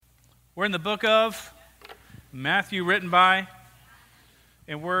We're in the book of Matthew, written by,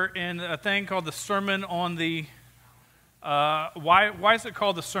 and we're in a thing called the Sermon on the, why is it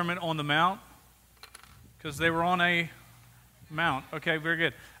called the Sermon on the Mount? Because they were on a mount. Okay, very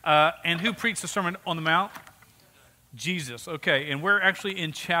good. And who preached the Sermon on the Mount? Jesus. And we're actually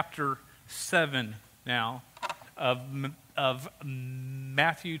in chapter 7 now of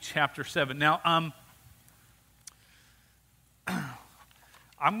Matthew chapter 7. Now,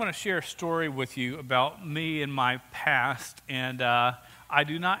 I'm going to share a story with you about me and my past, and I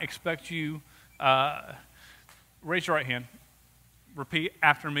do not expect you, raise your right hand, repeat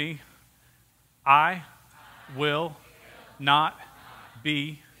after me. I will not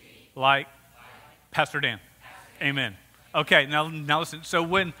be like Pastor Dan. Amen. Okay, now listen. So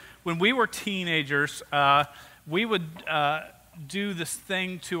when we were teenagers, we would do this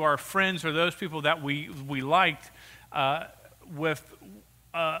thing to our friends or those people that we liked with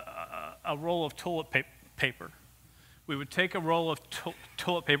a roll of toilet paper. We would take a roll of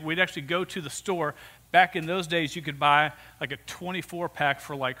toilet paper. We'd actually go to the store. Back in those days, you could buy like a 24-pack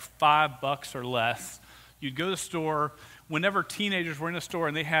for like $5 or less. You'd go to the store. Whenever teenagers were in the store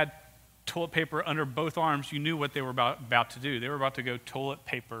and they had toilet paper under both arms, you knew what they were about to do. They were about to go toilet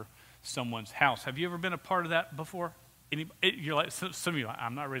paper someone's house. Have you ever been a part of that before? You're like, some of you are like,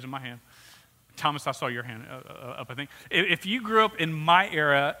 I'm not raising my hand. Thomas, I saw your hand up, I think. If you grew up in my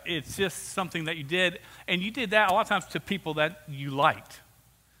era, it's just something that you did, and you did that a lot of times to people that you liked.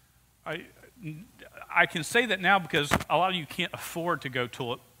 I can say that now because a lot of you can't afford to go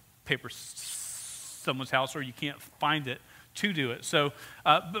toilet paper someone's house, or you can't find it to do it. So,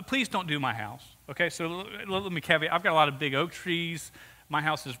 but please don't do my house, okay? So let me caveat. I've got a lot of big oak trees. My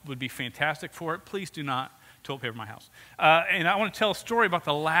house would be fantastic for it. Please do not toilet paper my house. And I want to tell a story about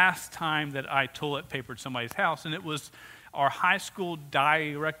the last time that I toilet papered somebody's house, and it was our high school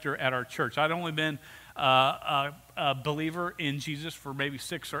director at our church. I'd only been a believer in Jesus for maybe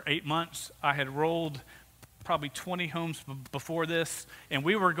 6 or 8 months. I had rolled probably 20 homes before this, and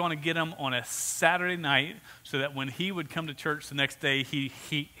we were going to get him on a Saturday night so that when he would come to church the next day, he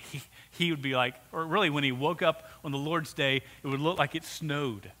would be like, or really when he woke up on the Lord's Day, it would look like it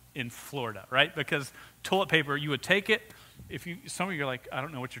snowed in Florida, right? Because toilet paper, you would take it, some of you are like, I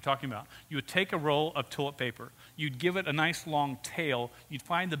don't know what you're talking about. You would take a roll of toilet paper, you'd give it a nice long tail, you'd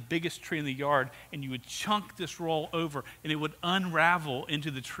find the biggest tree in the yard, and you would chunk this roll over, and it would unravel into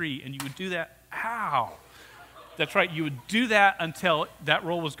the tree, and you would do that, ow. That's right, you would do that until that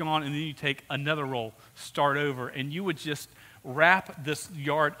roll was gone, and then you take another roll, start over, and you would just wrap this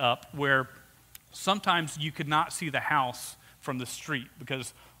yard up where sometimes you could not see the house from the street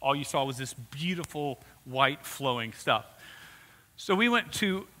because all you saw was this beautiful white flowing stuff. So we went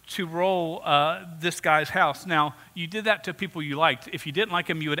to roll this guy's house. Now, you did that to people you liked. If you didn't like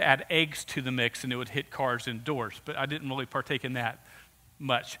them, you would add eggs to the mix and it would hit cars and doors. But I didn't really partake in that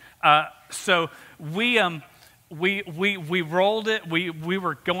much. So we rolled it. We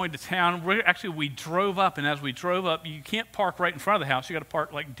were going to town. We drove up, and as we drove up, you can't park right in front of the house. You got to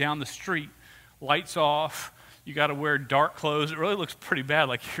park like down the street, lights off. You got to wear dark clothes. It really looks pretty bad,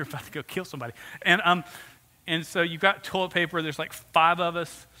 like you're about to go kill somebody. And so you've got toilet paper. There's like 5 of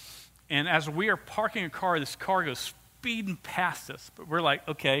us. And as we are parking a car, this car goes speeding past us. But we're like,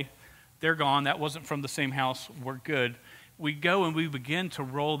 okay, they're gone. That wasn't from the same house. We're good. We go and we begin to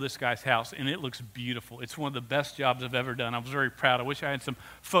roll this guy's house, and it looks beautiful. It's one of the best jobs I've ever done. I was very proud. I wish I had some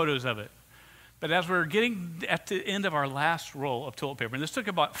photos of it. But as we were getting at the end of our last roll of toilet paper, and this took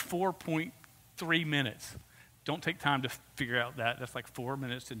about 4.3 minutes. Don't take time to figure out that. That's like 4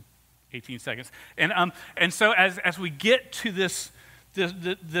 minutes and 18 seconds. And so as we get to this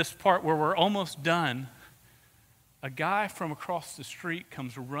part where we're almost done, a guy from across the street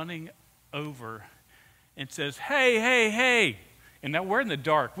comes running over and says, hey. And now we're in the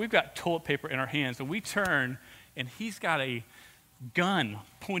dark. We've got toilet paper in our hands, and we turn, and he's got a gun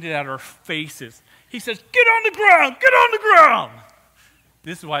pointed at our faces. He says, get on the ground.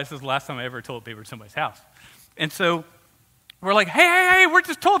 This is why this is the last time I ever toilet papered somebody's house. And so we're like, hey, we're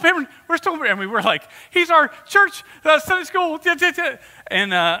just toilet papering. And we were like, he's our church, Sunday school.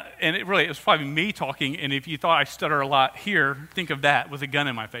 And it was probably me talking. And if you thought I stutter a lot here, think of that with a gun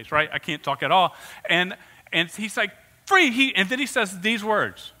in my face, right? I can't talk at all. And he's like, free. And then he says these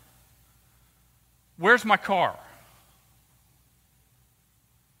words, where's my car?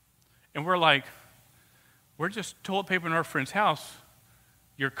 And we're like, we're just toilet papering our friend's house.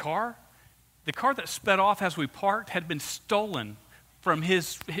 Your car? The car that sped off as we parked had been stolen from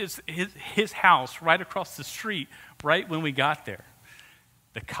his house right across the street right when we got there.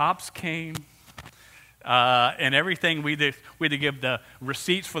 The cops came. and everything. We had to give the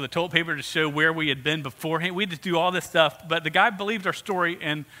receipts for the toilet paper to show where we had been beforehand. We had to do all this stuff. But the guy believed our story,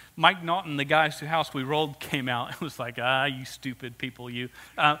 and Mike Naughton, the guy's house we rolled, came out. It was like, you stupid people, you.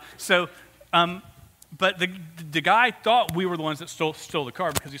 But the guy thought we were the ones that stole the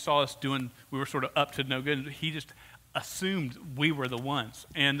car because he saw us we were sort of up to no good. He just assumed we were the ones.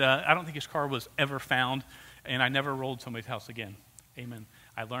 And I don't think his car was ever found, and I never rolled somebody's house again. Amen.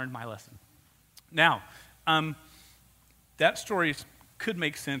 I learned my lesson. Now, that story could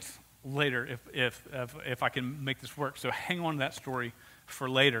make sense later if I can make this work. So hang on to that story for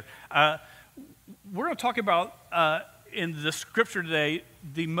later. We're going to talk about, in the scripture today,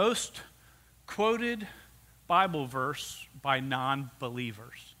 the most quoted Bible verse by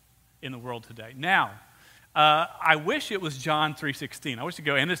non-believers in the world today. Now, I wish it was John 3:16. I wish to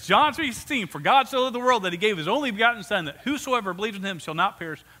go, and it's John 3:16. For God so loved the world that he gave his only begotten Son, that whosoever believes in him shall not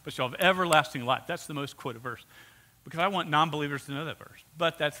perish, but shall have everlasting life. That's the most quoted verse, because I want non-believers to know that verse.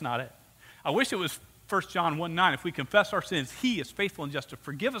 But that's not it. I wish it was 1 John 1:9. If we confess our sins, he is faithful and just to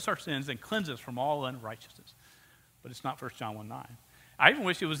forgive us our sins and cleanse us from all unrighteousness. But it's not 1 John 1:9. I even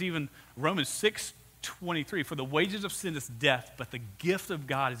wish it was even Romans 6:23. For the wages of sin is death, but the gift of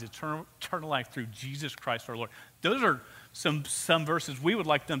God is eternal life through Jesus Christ our Lord. Those are some verses we would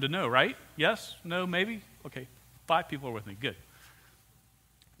like them to know, right? Yes? No? Maybe? Okay. 5 people are with me. Good.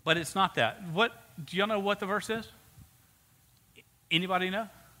 But it's not that. Do y'all know what the verse is? Anybody know?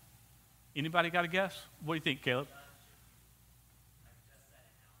 Anybody got a guess? What do you think, Caleb?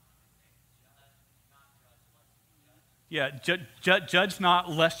 Yeah, judge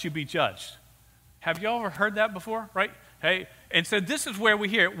not lest you be judged. Have y'all ever heard that before, right? Hey, and so this is where we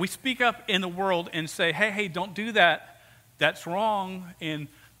hear it. We speak up in the world and say, hey, don't do that. That's wrong. And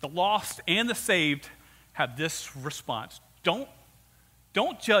the lost and the saved have this response. Don't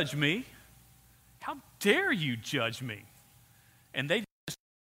judge me. How dare you judge me? And they just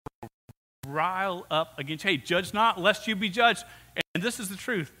rile up against, hey, judge not lest you be judged. And this is the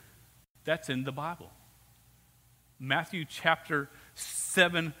truth. That's in the Bible. Matthew chapter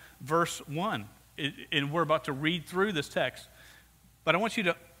 7, verse 1. And we're about to read through this text. But I want you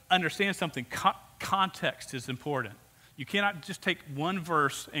to understand something. Context is important. You cannot just take one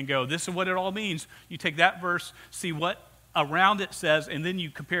verse and go, this is what it all means. You take that verse, see what around it says, and then you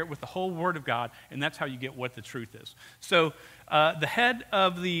compare it with the whole Word of God, and that's how you get what the truth is. So the head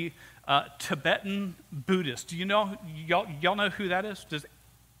of the Tibetan Buddhist, do you know, y'all know who that is? Does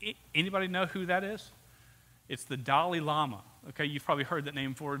anybody know who that is? It's the Dalai Lama. Okay, you've probably heard that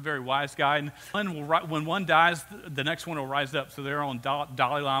name before. Very wise guy. And when one dies, the next one will rise up. So they're on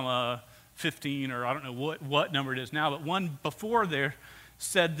Dalai Lama 15, or I don't know what number it is now. But one before there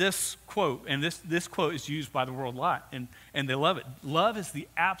said this quote, and this quote is used by the world a lot, and they love it. Love is the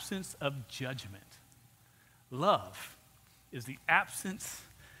absence of judgment. Love is the absence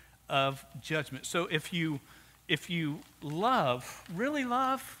of judgment. So if you love, really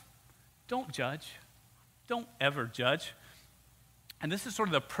love, don't judge. Don't ever judge. And this is sort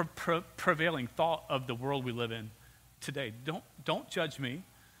of the prevailing thought of the world we live in today. Don't judge me.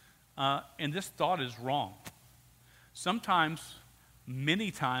 And this thought is wrong. Sometimes,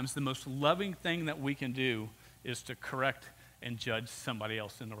 many times, the most loving thing that we can do is to correct and judge somebody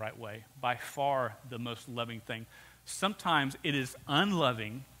else in the right way. By far the most loving thing. Sometimes it is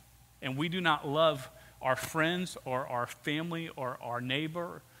unloving, and we do not love our friends or our family or our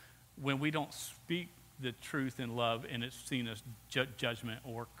neighbor when we don't speak the truth in love, and it's seen as judgment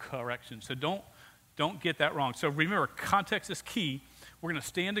or correction. So don't get that wrong. So remember, context is key. We're going to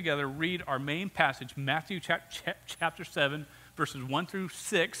stand together, read our main passage, Matthew chapter 7, verses 1 through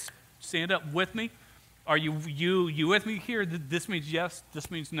 6. Stand up with me. Are you with me here? This means yes,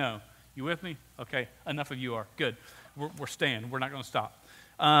 this means no. You with me? Okay, enough of you are. Good. We're staying. We're not going to stop.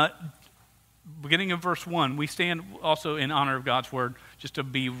 Beginning in verse 1, we stand also in honor of God's word, just to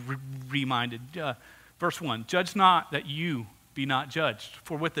be reminded. Verse 1, judge not that you be not judged.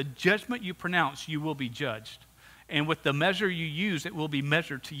 For with the judgment you pronounce, you will be judged. And with the measure you use, it will be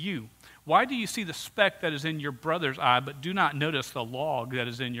measured to you. Why do you see the speck that is in your brother's eye, but do not notice the log that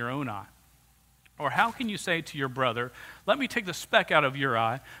is in your own eye? Or how can you say to your brother, let me take the speck out of your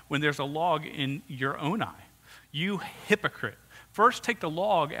eye, when there's a log in your own eye? You hypocrite. First take the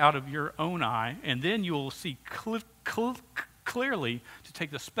log out of your own eye, and then you will see clearly to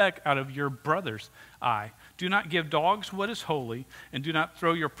take the speck out of your brother's eye. Do not give dogs what is holy, and do not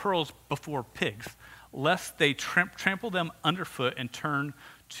throw your pearls before pigs, lest they trample them underfoot and turn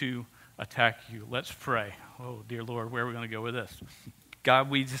to attack you. Let's pray. Oh, dear Lord, where are we going to go with this? God,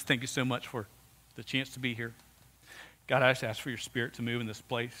 we just thank you so much for the chance to be here. God, I just ask for your Spirit to move in this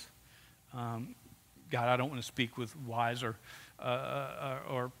place. God, I don't want to speak with wise or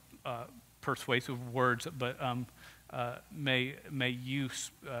persuasive words, but may you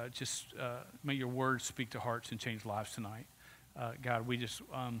may your words speak to hearts and change lives tonight. God,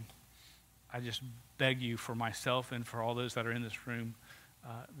 I just beg you for myself and for all those that are in this room,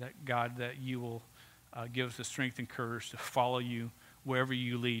 that God, that you will give us the strength and courage to follow you wherever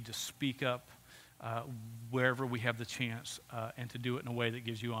you lead, to speak up wherever we have the chance, and to do it in a way that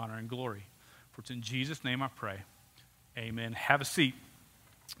gives you honor and glory. For it's in Jesus' name I pray. Amen. Have a seat.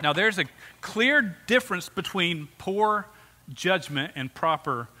 Now, there's a clear difference between poor judgment and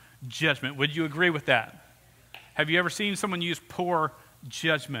proper judgment. Would you agree with that? Have you ever seen someone use poor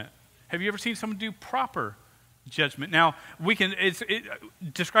judgment? Have you ever seen someone do proper judgment? Now, we can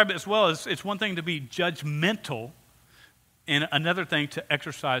describe it as well as it's one thing to be judgmental and another thing to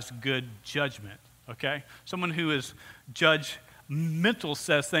exercise good judgment, okay? Someone who is judgmental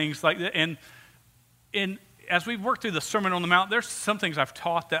says things like that. And as we've worked through the Sermon on the Mount, there's some things I've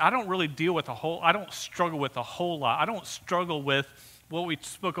taught that I don't really deal with I don't struggle with a whole lot. I don't struggle with what we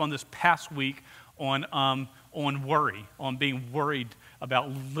spoke on this past week on worry, on being worried about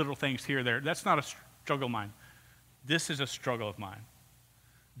little things here or there. That's not a struggle of mine. This is a struggle of mine,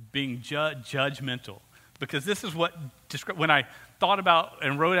 being judgmental. Because this is what, when I thought about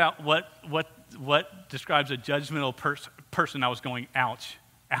and wrote out what describes a judgmental person, I was going, ouch,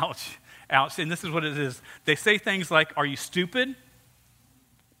 ouch, ouch. And this is what it is. They say things like, are you stupid?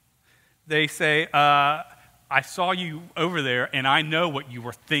 They say, I saw you over there and I know what you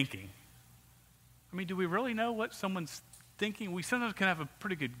were thinking. I mean, do we really know what someone's thinking? We sometimes can have a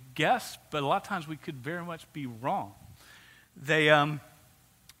pretty good guess, but a lot of times we could very much be wrong. They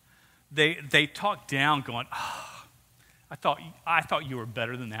talk down going, I thought you were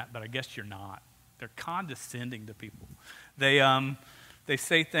better than that, but I guess you're not. They're condescending to people. They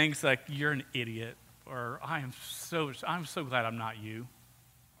say things like, you're an idiot, or I'm so glad I'm not you.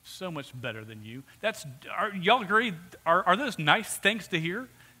 So much better than you. Y'all agree? Are those nice things to hear?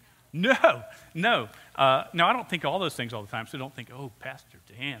 No. No, I don't think all those things all the time, so don't think, oh, Pastor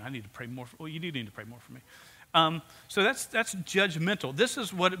Dan, I need to pray more. Well, you do need to pray more for me. So that's judgmental. This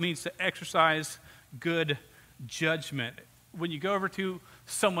is what it means to exercise good judgment. When you go over to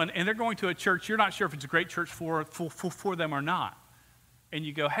someone and they're going to a church, you're not sure if it's a great church for them or not. And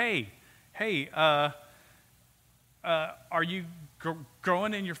you go, hey, are you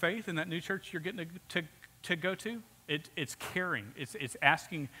growing in your faith in that new church you're getting to go to? It's caring. It's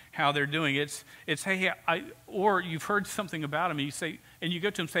asking how they're doing. It's hey, or you've heard something about them, and you say, and you go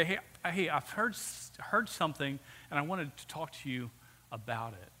to them and say, hey, I've heard something, and I wanted to talk to you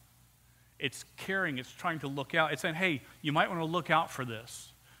about it. It's caring. It's trying to look out. It's saying, hey, you might want to look out for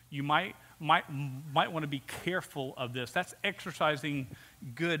this. You might want to be careful of this. That's exercising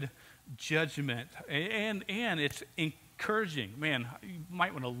good judgment, and it's encouraging. Man, you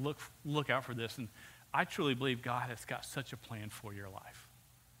might want to look out for this. And I truly believe God has got such a plan for your life.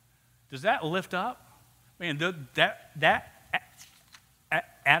 Does that lift up? Man, that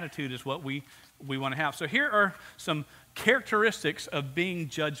attitude is what we want to have. So here are some characteristics of being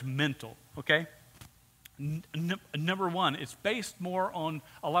judgmental, okay? Number one, it's based more on,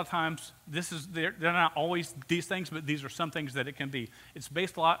 a lot of times, they're not always these things, but these are some things that it can be. It's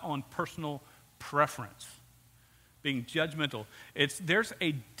based a lot on personal preference, being judgmental. There's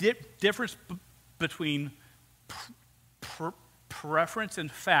a difference between preference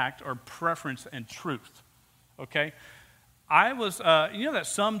and fact, or preference and truth, okay? I was, that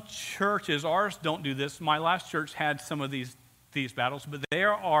some churches, ours don't do this. My last church had some of these battles, but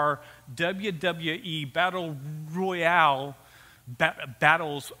there are WWE Battle Royale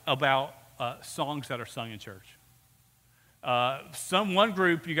battles about songs that are sung in church. One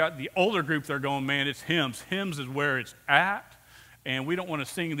group, you got the older group, they're going, man, it's hymns. Hymns is where it's at, and we don't want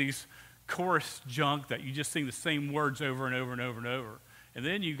to sing these chorus junk that you just sing the same words over and over and over and over. And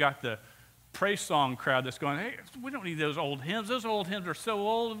then you got the praise song crowd that's going, hey, we don't need those old hymns. Those old hymns are so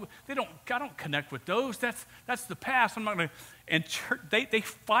old. I don't connect with those. That's the past. I'm not going to. And church, they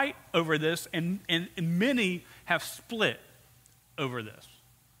fight over this, and many have split over this.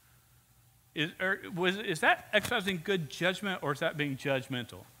 Is that exercising good judgment, or is that being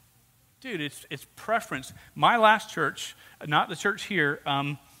judgmental? Dude, it's preference. My last church, not the church here,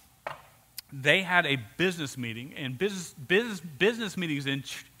 they had a business meeting, and business meetings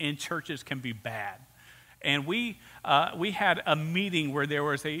in churches can be bad. And we had a meeting where there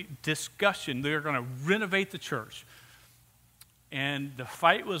was a discussion. They were going to renovate the church, and the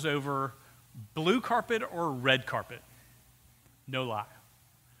fight was over blue carpet or red carpet. No lie.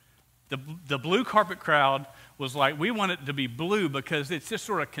 The blue carpet crowd was like, we want it to be blue because it's just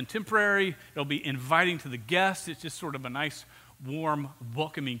sort of contemporary. It'll be inviting to the guests. It's just sort of a nice, warm,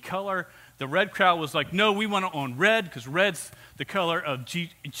 welcoming color. The red crowd was like, no, we want it on red because red's the color of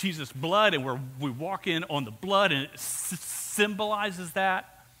Jesus' blood, and we walk in on the blood, and it symbolizes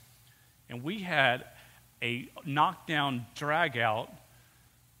that. And we had a knockdown, drag out.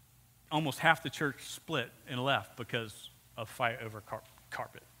 Almost half the church split and left because of fight over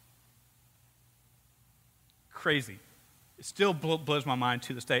carpet. Crazy. It still blows my mind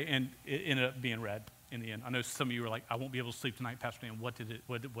to this day, and it ended up being red in the end. I know some of you were like, I won't be able to sleep tonight, Pastor Dan. What did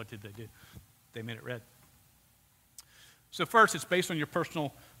they do? They made it red. So first, it's based on your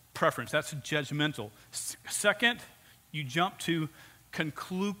personal preference. That's judgmental. Second, you jump to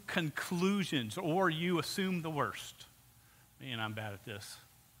conclusions, or you assume the worst. Man, I'm bad at this.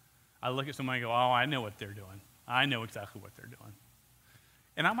 I look at somebody and go, oh, I know what they're doing. I know exactly what they're doing.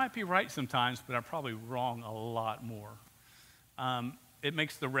 And I might be right sometimes, but I'm probably wrong a lot more. It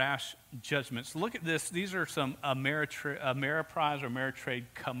makes the rash judgments. Look at this. These are some Ameriprise or Ameritrade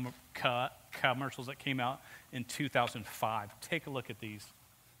commercials that came out in 2005. Take a look at these.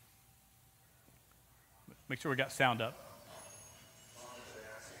 Make sure we got sound up.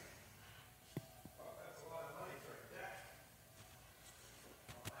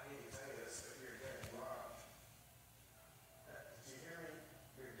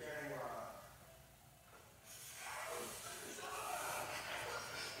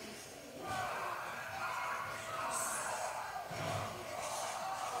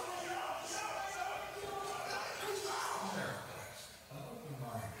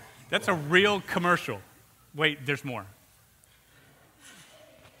 That's a real commercial. Wait, there's more.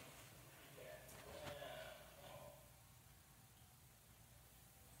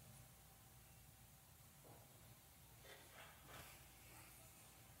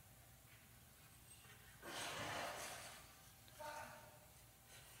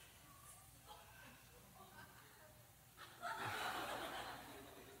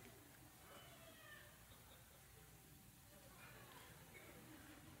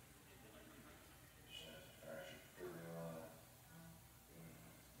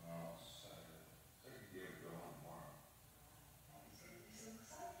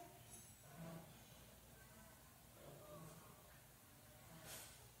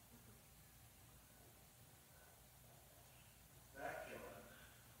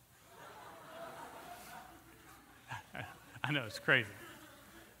 I know, it's crazy.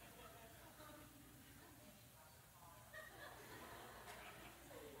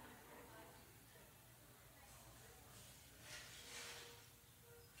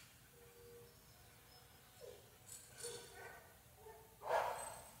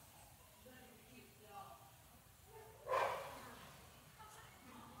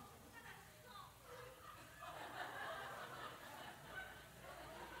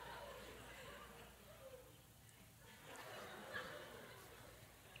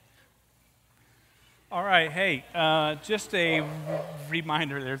 All right, hey, just a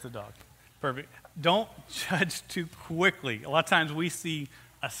reminder, there's the dog. Perfect. Don't judge too quickly. A lot of times we see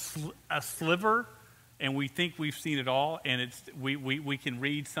a sliver and we think we've seen it all, and we can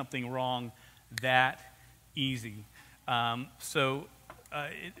read something wrong that easy. The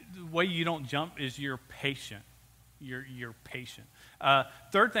way you don't jump is you're patient. You're patient.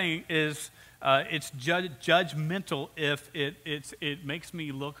 Third thing is it's judgmental if it makes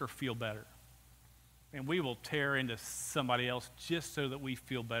me look or feel better. And we will tear into somebody else just so that we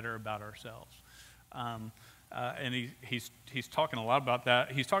feel better about ourselves. And he's talking a lot about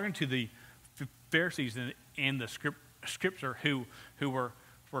that. He's talking to the Pharisees and the scripture who were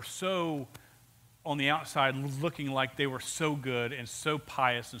so on the outside looking like they were so good and so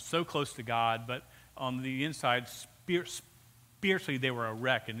pious and so close to God, but on the inside, spiritually, they were a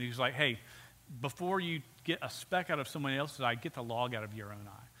wreck. And he's like, hey, before you get a speck out of someone else's eye, get the log out of your own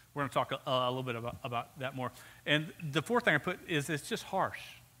eye. We're going to talk a little bit about that more. And the fourth thing I put is it's just harsh.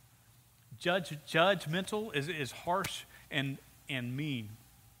 Judgmental is harsh and mean.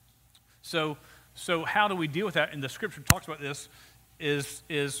 So how do we deal with that? And the scripture talks about this is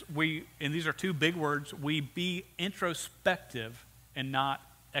we, and these are two big words, we be introspective and not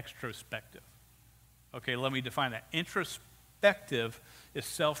extrospective. Okay, let me define that. Introspective is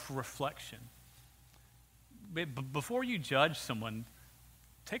self-reflection. Before you judge someone,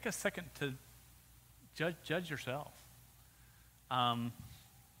 take a second to judge yourself.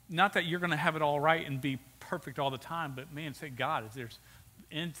 Not that you're going to have it all right and be perfect all the time, but man, say, God, if there's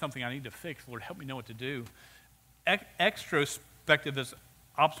something I need to fix, Lord, help me know what to do. Extrospective is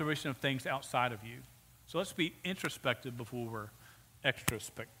observation of things outside of you. So let's be introspective before we're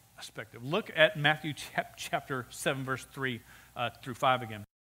extrospective. perspective. Look at Matthew chapter 7, verse 3 through 5 again.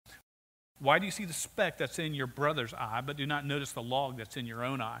 Why do you see the speck that's in your brother's eye, but do not notice the log that's in your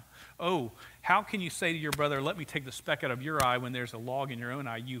own eye? Oh, how can you say to your brother, let me take the speck out of your eye when there's a log in your own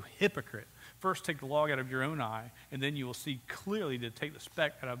eye? You hypocrite. First take the log out of your own eye, and then you will see clearly to take the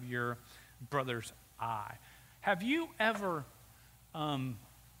speck out of your brother's eye. Have you ever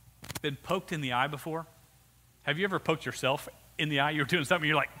been poked in the eye before? Have you ever poked yourself in the eye? You're doing something,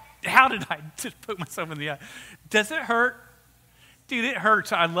 you're like, how did I just poke myself in the eye? Does it hurt? Dude, it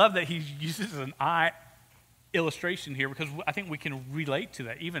hurts. I love that he uses an eye illustration here because I think we can relate to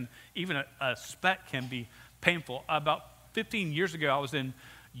that. Even a speck can be painful. About 15 years ago, I was in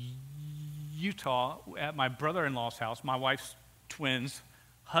Utah at my brother-in-law's house, my wife's twins'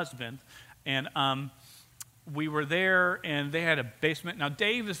 husband, and we were there, and they had a basement. Now,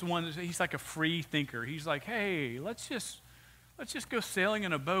 Dave is the one, he's like a free thinker. He's like, hey, let's just go sailing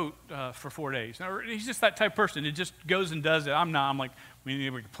in a boat for 4 days. Now, he's just that type of person. It just goes and does it. I'm not. I'm like, we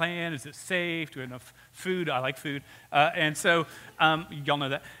need to plan. Is it safe? Do we have enough food? I like food. And so, y'all know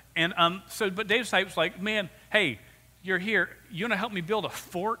that. And but Dave's type was like, man, hey, you're here. You want to help me build a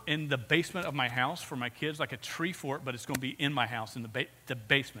fort in the basement of my house for my kids, like a tree fort, but it's going to be in my house in the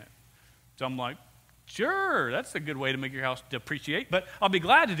basement. So I'm like, sure, that's a good way to make your house depreciate, but I'll be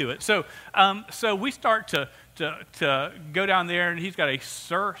glad to do it. So we start to go down there, and he's got a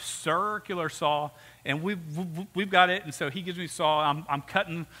circular saw, and we've got it. And so he gives me a saw. I'm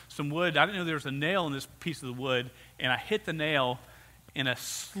cutting some wood. I didn't know there was a nail in this piece of the wood, and I hit the nail, and a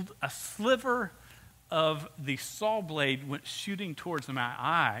sliver of the saw blade went shooting towards my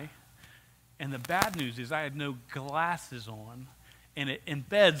eye. And the bad news is I had no glasses on, and it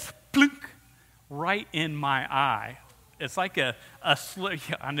embeds plunk right in my eye. It's like a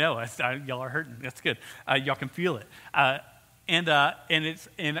I know, y'all are hurting. That's good. Y'all can feel it. And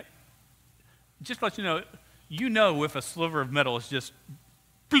just to let you know if a sliver of metal is just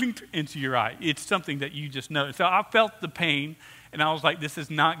blinked into your eye. It's something that you just know. So I felt the pain, and I was like, this is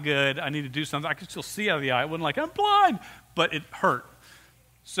not good. I need to do something. I could still see out of the eye. It wasn't like, I'm blind, but it hurt.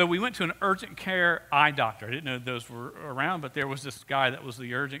 So we went to an urgent care eye doctor. I didn't know those were around, but there was this guy that was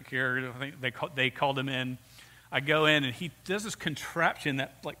the urgent care. I think they called him in. I go in, and he does this contraption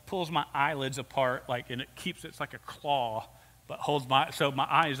that like pulls my eyelids apart, and it keeps it's like a claw, but holds so my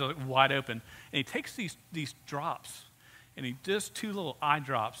eyes are like wide open. And he takes these drops, and he does 2 little eye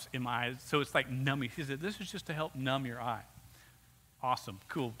drops in my eyes, so it's like numbing. He said, "This is just to help numb your eye." Awesome,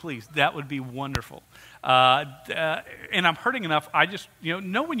 cool, please. That would be wonderful. And I'm hurting enough. I just,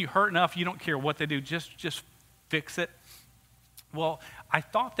 know when you hurt enough, you don't care what they do. Just fix it. Well, I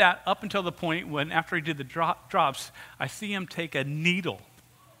thought that up until the point when after he did the drops, I see him take a needle.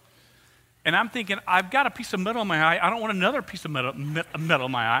 And I'm thinking, I've got a piece of metal in my eye. I don't want another piece of metal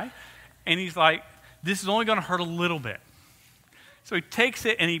in my eye. And he's like, this is only going to hurt a little bit. So he takes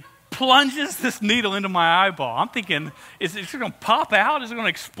it and he plunges this needle into my eyeball. I'm thinking, is it going to pop out? Is it going to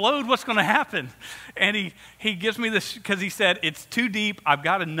explode? What's going to happen? And he gives me this, because he said, it's too deep. I've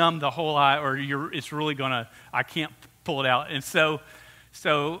got to numb the whole eye, or it's really going to, I can't pull it out. And so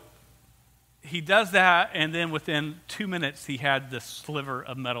he does that, and then within 2 minutes, he had this sliver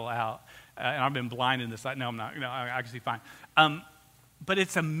of metal out. And I've been blind in this. No, I'm not. I can see fine. But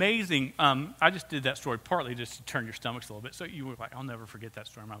it's amazing. I just did that story partly just to turn your stomachs a little bit. So you were like, I'll never forget that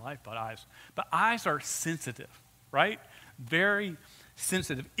story in my life about eyes. But eyes are sensitive, right? Very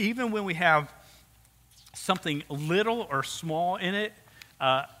sensitive. Even when we have something little or small in it,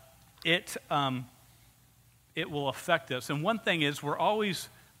 it will affect us. And one thing is we're always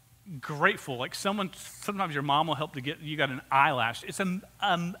grateful. Like sometimes your mom will help to get, you got an eyelash. It's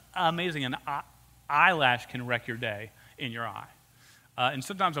amazing. An eyelash can wreck your day in your eye. And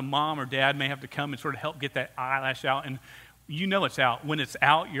sometimes a mom or dad may have to come and sort of help get that eyelash out. And it's out. When it's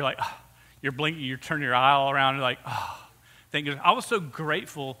out, you're like, oh, you're blinking, you're turning your eye all around. And you're like, oh, thank you. I was so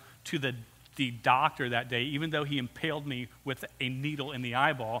grateful to the doctor that day, even though he impaled me with a needle in the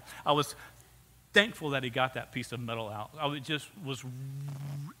eyeball. I was thankful that he got that piece of metal out. It just was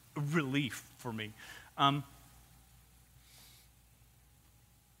relief for me.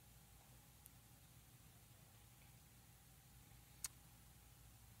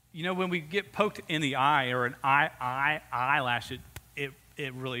 When we get poked in the eye or an eyelash, it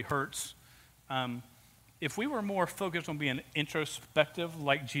really hurts. If we were more focused on being introspective,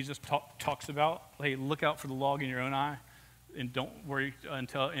 like Jesus talks about, hey, look out for the log in your own eye, and don't worry and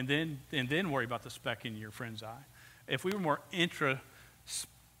then worry about the speck in your friend's eye. If we were more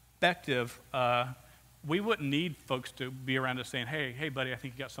introspective, we wouldn't need folks to be around us saying, hey, buddy, I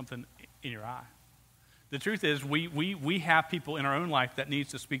think you got something in your eye. The truth is we have people in our own life that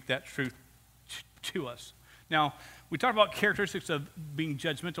needs to speak that truth to us. Now, we talk about characteristics of being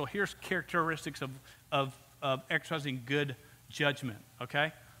judgmental. Here's characteristics of exercising good judgment,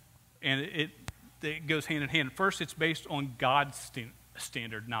 okay? And it goes hand in hand. First, it's based on God's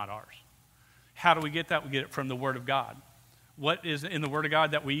standard, not ours. How do we get that? We get it from the Word of God. What is in the Word of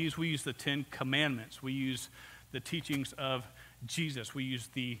God that we use? We use the 10 Commandments. We use the teachings of Jesus. We use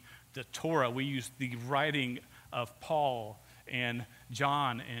the Torah. We use the writing of Paul and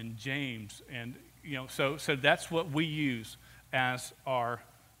John and James. And, so that's what we use as our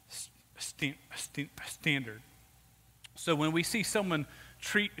standard. So when we see someone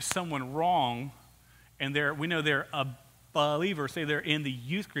treat someone wrong, and we know they're a believer, say they're in the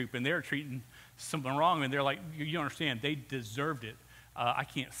youth group, and they're treating someone wrong, and they're like, you understand, they deserved it. I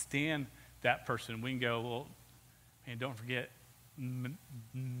can't stand that person. We can go, well, and don't forget,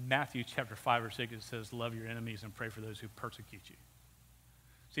 Matthew chapter 5 or 6, it says, love your enemies and pray for those who persecute you.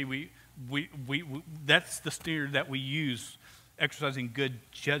 See, we that's the standard that we use, exercising good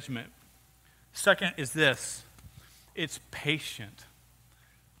judgment. Second is this. It's patient.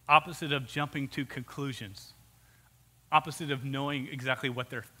 Opposite of jumping to conclusions. Opposite of knowing exactly what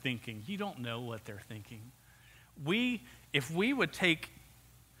they're thinking. You don't know what they're thinking. If we would take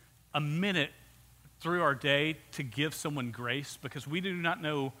a minute through our day to give someone grace, because we do not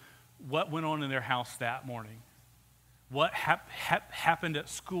know what went on in their house that morning, what happened at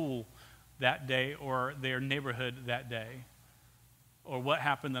school that day or their neighborhood that day, or what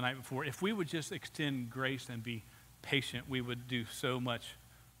happened the night before. If we would just extend grace and be patient, we would do so much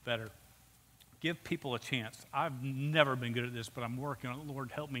better. Give people a chance. I've never been good at this, but I'm working on it.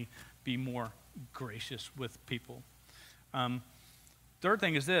 Lord, help me be more gracious with people. Third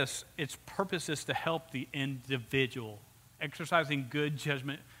thing is this. Its purpose is to help the individual. Exercising good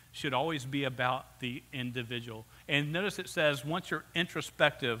judgment should always be about the individual. And notice it says once you're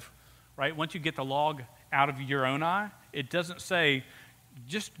introspective, right, once you get the log out of your own eye, it doesn't say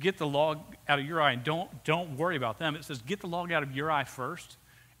just get the log out of your eye and don't worry about them. It says get the log out of your eye first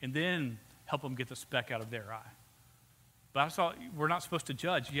and then help them get the speck out of their eye. But I saw we're not supposed to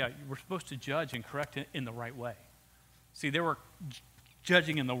judge. Yeah, we're supposed to judge and correct it in the right way. See, they were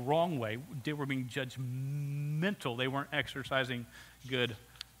judging in the wrong way. They were being judgmental. They weren't exercising good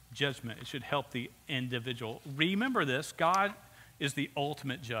judgment. It should help the individual. Remember this, God is the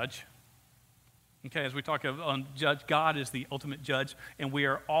ultimate judge. Okay, as we talk on judge, God is the ultimate judge, and we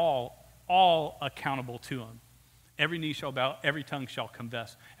are all accountable to him. Every knee shall bow, every tongue shall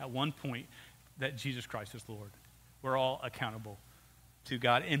confess at one point that Jesus Christ is Lord. We're all accountable to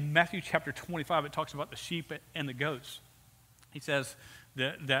God. In Matthew chapter 25, it talks about the sheep and the goats. He says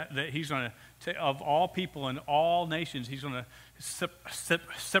that he's going to, of all people and all nations, he's going to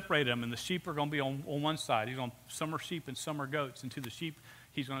separate them, and the sheep are going to be on one side. Some are sheep and some are goats. And to the sheep,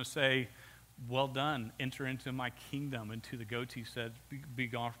 he's going to say, well done, enter into my kingdom. And to the goats, he said, be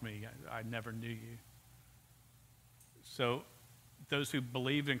gone from me. I never knew you. So those who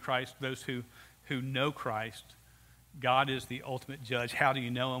believe in Christ, those who know Christ, God is the ultimate judge. How do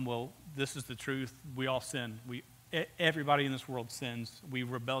you know him? Well, this is the truth. We all sin. Everybody in this world sins. We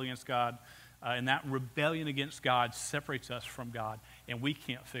rebel against God, and that rebellion against God separates us from God, and we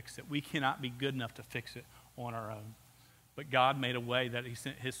can't fix it. We cannot be good enough to fix it on our own. But God made a way that he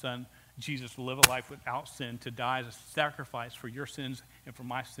sent his son, Jesus, to live a life without sin, to die as a sacrifice for your sins and for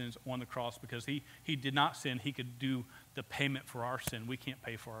my sins on the cross, because he did not sin. He could do the payment for our sin. We can't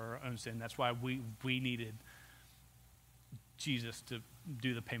pay for our own sin. That's why we needed Jesus to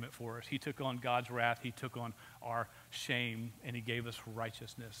do the payment for us. He took on God's wrath. He took on our shame, and he gave us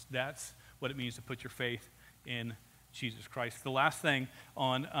righteousness. That's what it means to put your faith in Jesus Christ. The last thing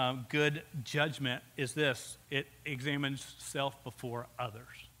on good judgment is this. It examines self before others.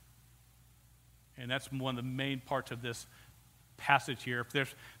 And that's one of the main parts of this passage here. If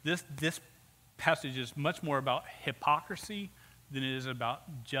there's this passage is much more about hypocrisy than it is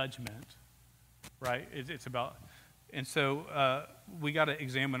about judgment, right? It's about... And so we got to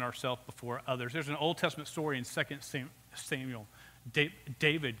examine ourselves before others. There's an Old Testament story in 2 Samuel.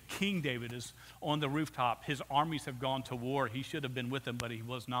 David, King David, is on the rooftop. His armies have gone to war. He should have been with them, but he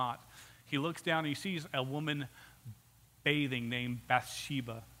was not. He looks down and he sees a woman bathing named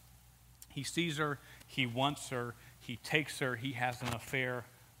Bathsheba. He sees her. He wants her. He takes her. He has an affair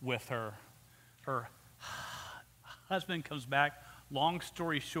with her. Her husband comes back. Long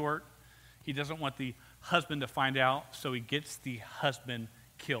story short, he doesn't want the husband to find out, so he gets the husband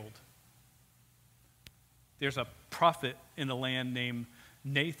killed. There's a prophet in the land named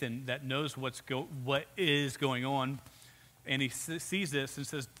Nathan that knows what is going on, And he sees this and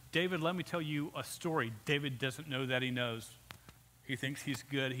says, David, let me tell you a story. David doesn't know that he knows. He thinks he's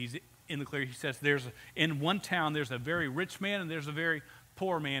good. He's in the clear. He says, in one town, there's a very rich man and there's a very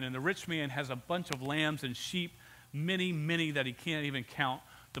poor man. And the rich man has a bunch of lambs and sheep, many, many that he can't even count.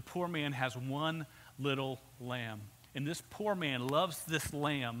 The poor man has one little lamb. And this poor man loves this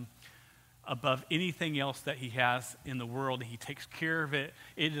lamb above anything else that he has in the world. He takes care of it.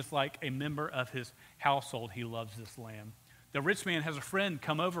 It is like a member of his household. He loves this lamb. The rich man has a friend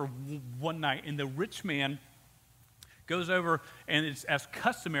come over one night, and the rich man goes over, and it's as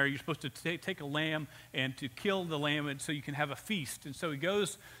customary, you're supposed to take a lamb and to kill the lamb and so you can have a feast. And so he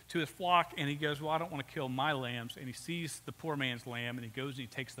goes to his flock, and he goes, well, I don't want to kill my lambs. And he sees the poor man's lamb, and he goes and he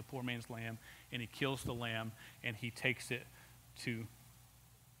takes the poor man's lamb, and he kills the lamb, and he takes it to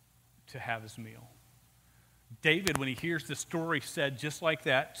have his meal. David, when he hears the story said just like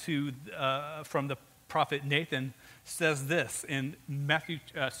that from the prophet Nathan, says this in Matthew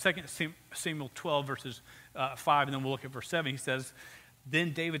 2 Samuel 12, verses 5, and then we'll look at verse 7. He says,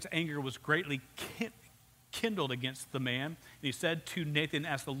 then David's anger was greatly kindled against the man, and he said to Nathan,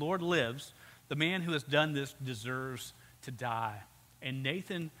 as the Lord lives, the man who has done this deserves to die. And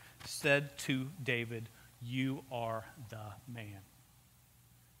Nathan said to David, you are the man.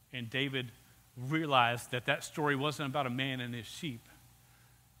 And David realized that story wasn't about a man and his sheep.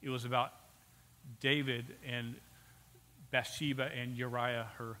 It was about David and Bathsheba and Uriah,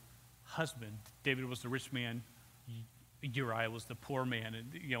 her husband. David was the rich man. Uriah was the poor man.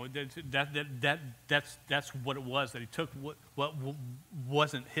 And that's what it was, that he took what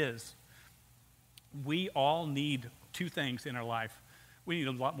wasn't his. We all need two things in our life. We need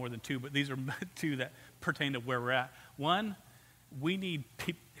a lot more than two, but these are two that pertain to where we're at. One, we need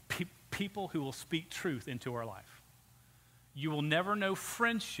people who will speak truth into our life. You will never know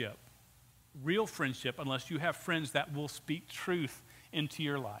friendship, real friendship, unless you have friends that will speak truth into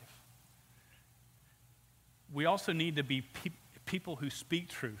your life. We also need to be people who speak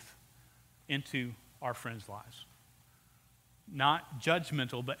truth into our friends' lives. Not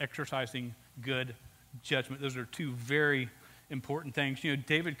judgmental, but exercising good judgment. Those are two very important things.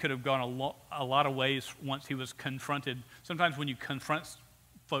 David could have gone a lot of ways once he was confronted. Sometimes when you confront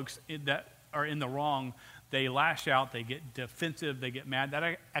folks that are in the wrong, they lash out, they get defensive, they get mad.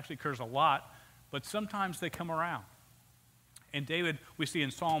 That actually occurs a lot, but sometimes they come around. And David, we see in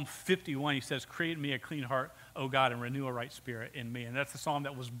Psalm 51, he says, create in me a clean heart, O God, and renew a right spirit in me. And that's the psalm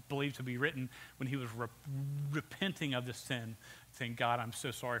that was believed to be written when he was repenting of the sin, saying, God, I'm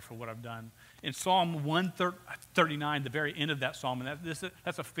so sorry for what I've done. In Psalm 139, the very end of that psalm, and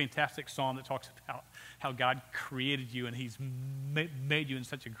that's a fantastic psalm that talks about how God created you and he's made you in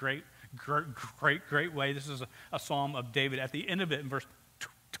such a great way. This is a psalm of David. At the end of it, in verse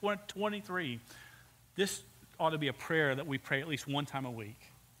 23, this ought to be a prayer that we pray at least one time a week.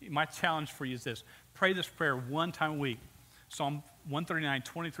 My challenge for you is this. Pray this prayer one time a week. Psalm 139,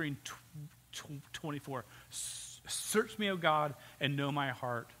 23, and 24. Search me, O God, and know my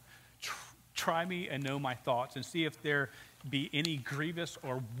heart. Try me and know my thoughts, and see if there be any grievous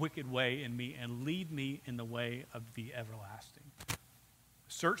or wicked way in me, and lead me in the way of the everlasting.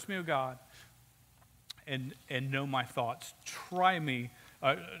 Search me, O God, and know my thoughts. Try me,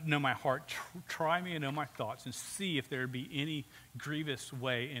 know my heart. Try me and know my thoughts, and see if there be any grievous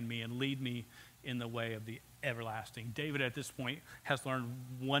way in me, and lead me in the way of the everlasting. David at this point has learned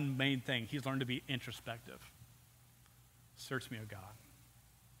one main thing. He's learned to be introspective. Search me, O God.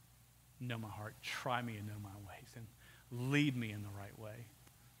 Know my heart. Try me and know my ways, and lead me in the right way.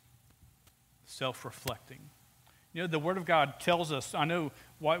 Self-reflecting. The Word of God tells us, I know,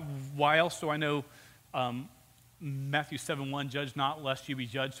 why else do I know Matthew 7:1, judge not lest you be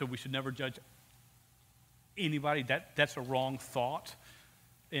judged, so we should never judge anybody. That's a wrong thought.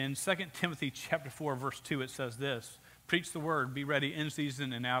 In 2 Timothy chapter 4, verse 2, it says this, preach the word, be ready in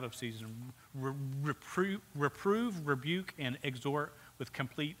season and out of season. Reprove, rebuke, and exhort with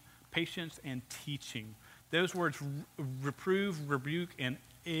complete patience and teaching. Those words, reprove, rebuke, and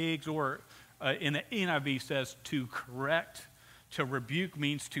exhort, in the NIV says to correct. To rebuke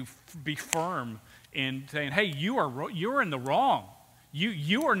means to be firm in saying, hey, you're in the wrong.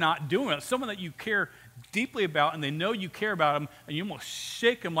 You are not doing it. Someone that you care deeply about, and they know you care about them, and you almost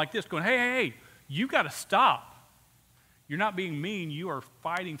shake them like this, going, hey, you got to stop. You're not being mean. You are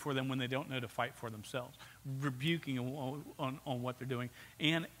fighting for them when they don't know to fight for themselves, rebuking on what they're doing,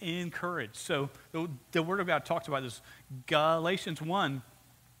 and encourage. So the Word of God talks about this. Galatians 1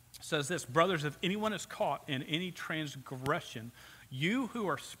 says this, brothers, if anyone is caught in any transgression, you who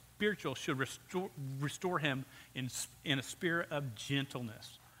are spiritual should restore him in a spirit of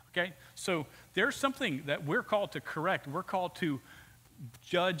gentleness. Okay? So there's something that we're called to correct. We're called to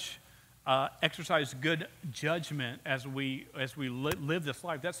judge, exercise good judgment as we live this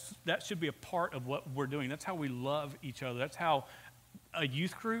life. That should be a part of what we're doing. That's how we love each other. That's how a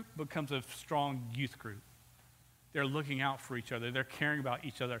youth group becomes a strong youth group. They're looking out for each other. They're caring about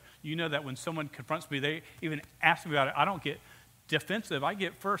each other. You know that when someone confronts me, they even ask me about it. I don't get defensive. I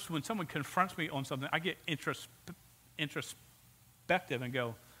get first, when someone confronts me on something, I get introspective and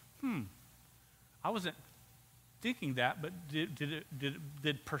go, I wasn't thinking that, but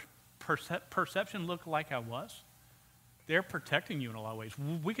did perception look like I was? They're protecting you in a lot of ways.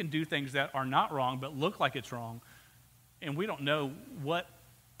 We can do things that are not wrong, but look like it's wrong, and we don't know what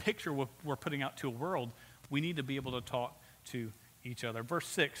picture we're putting out to a world. We need to be able to talk to each other. Verse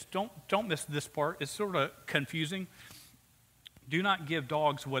 6, don't miss this part. It's sort of confusing. Do not give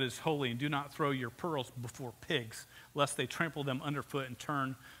dogs what is holy, and do not throw your pearls before pigs, lest they trample them underfoot and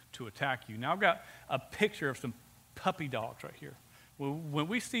turn to attack you. Now, I've got a picture of some puppy dogs right here. When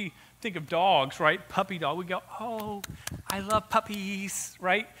we think of dogs, right, puppy dog, we go, oh, I love puppies,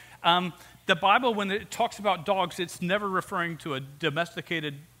 right? The Bible, when it talks about dogs, it's never referring to a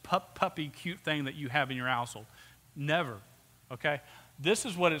domesticated puppy, cute thing that you have in your household. Never, okay? This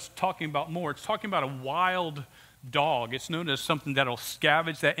is what it's talking about more. It's talking about a wild dog. It's known as something that'll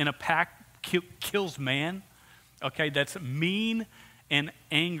scavenge, that in a pack kills man, okay? That's mean and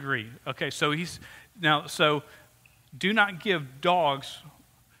angry, okay? So do not give dogs,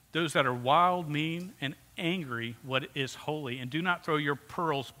 those that are wild, mean, and angry, what is holy, and do not throw your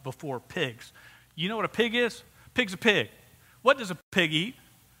pearls before pigs. You know what a pig is? Pig's a pig. What does a pig eat?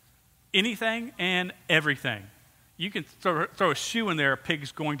 Anything and everything. You can throw a shoe in there, a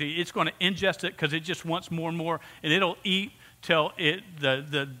pig's going to eat. It's going to ingest it because it just wants more and more, and it'll eat till as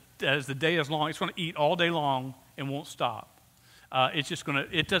the day is long. It's going to eat all day long and won't stop.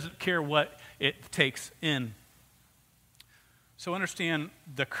 It doesn't care what it takes in. So understand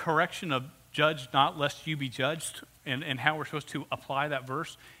the correction of judge not lest you be judged, and how we're supposed to apply that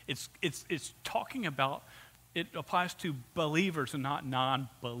verse. It's talking about, it applies to believers and not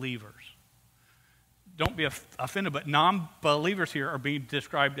non-believers. Don't be offended, but non-believers here are being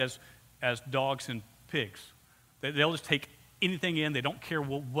described as dogs and pigs. They'll just take anything in. They don't care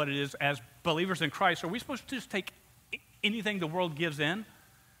what it is. As believers in Christ, are we supposed to just take anything the world gives in?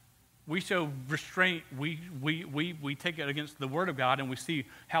 We show restraint. We take it against the Word of God, and we see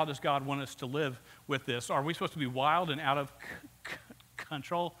how does God want us to live with this. Are we supposed to be wild and out of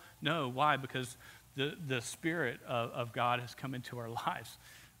control? No. Why? Because the Spirit of God has come into our lives.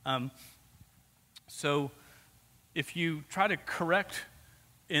 So if you try to correct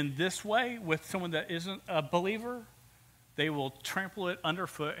in this way with someone that isn't a believer, they will trample it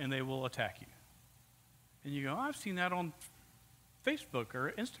underfoot and they will attack you. And you go, I've seen that on Facebook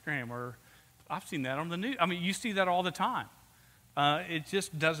or Instagram, or I've seen that on the news. I mean, you see that all the time. It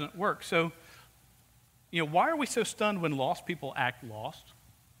just doesn't work. So, why are we so stunned when lost people act lost?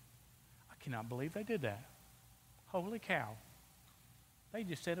 I cannot believe they did that. Holy cow. They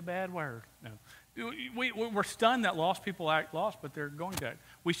just said a bad word. No. We're stunned that lost people act lost, but they're going to act.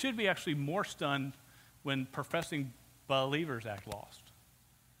 We should be actually more stunned when professing believers act lost.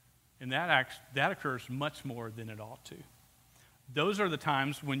 And that occurs much more than it ought to. Those are the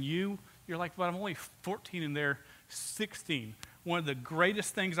times when you're like, but I'm only 14 and they're 16. One of the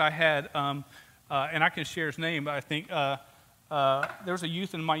greatest things I had, and I can share his name, but I think there was a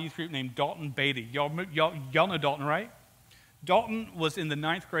youth in my youth group named Dalton Beatty. Y'all know Dalton, right? Dalton was in the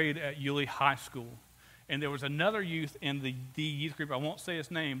 9th grade at Yulee High School. And there was another youth in the youth group, I won't say his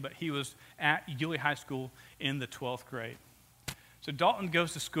name, but he was at Yulee High School in the 12th grade. So Dalton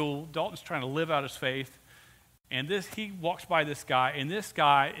goes to school. Dalton's trying to live out his faith. And he walks by this guy, and this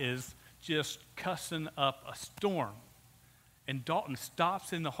guy is just cussing up a storm. And Dalton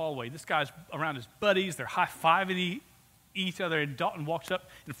stops in the hallway. This guy's around his buddies. They're high-fiving each other. And Dalton walks up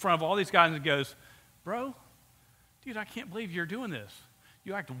in front of all these guys and goes, bro, dude, I can't believe you're doing this.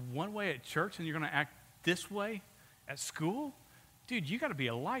 You act one way at church, and you're going to act this way at school? Dude, you got to be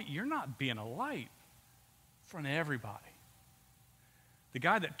a light. You're not being a light in front of everybody. The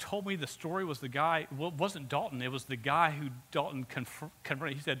guy that told me the story was the guy, well, it wasn't Dalton. It was the guy who Dalton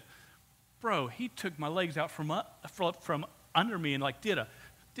confronted. He said, bro, he took my legs out from under me and did a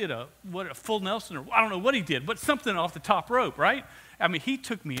full Nelson, or I don't know what he did, but something off the top rope, right? I mean, he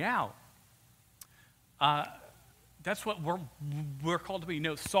took me out. That's what we're called to be.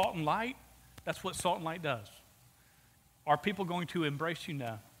 Salt and light, that's what salt and light does. Are people going to embrace you?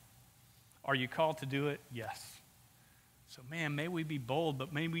 No. Are you called to do it? Yes. So, man, may we be bold,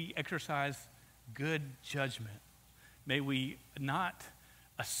 but may we exercise good judgment. May we not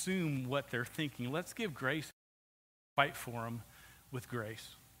assume what they're thinking. Let's give grace, fight for them with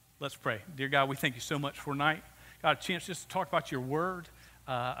grace. Let's pray. Dear God, we thank you so much for tonight. God, a chance just to talk about your word,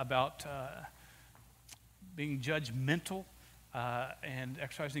 about being judgmental and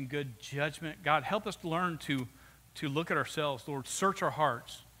exercising good judgment. God, help us to learn to look at ourselves. Lord, search our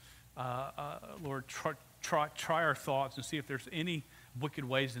hearts. Lord, try our thoughts and see if there's any wicked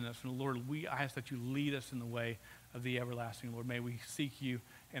ways in us. And Lord, I ask that you lead us in the way of the everlasting. Lord, may we seek you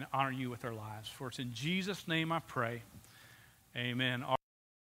and honor you with our lives. For it's in Jesus' name I pray. Amen.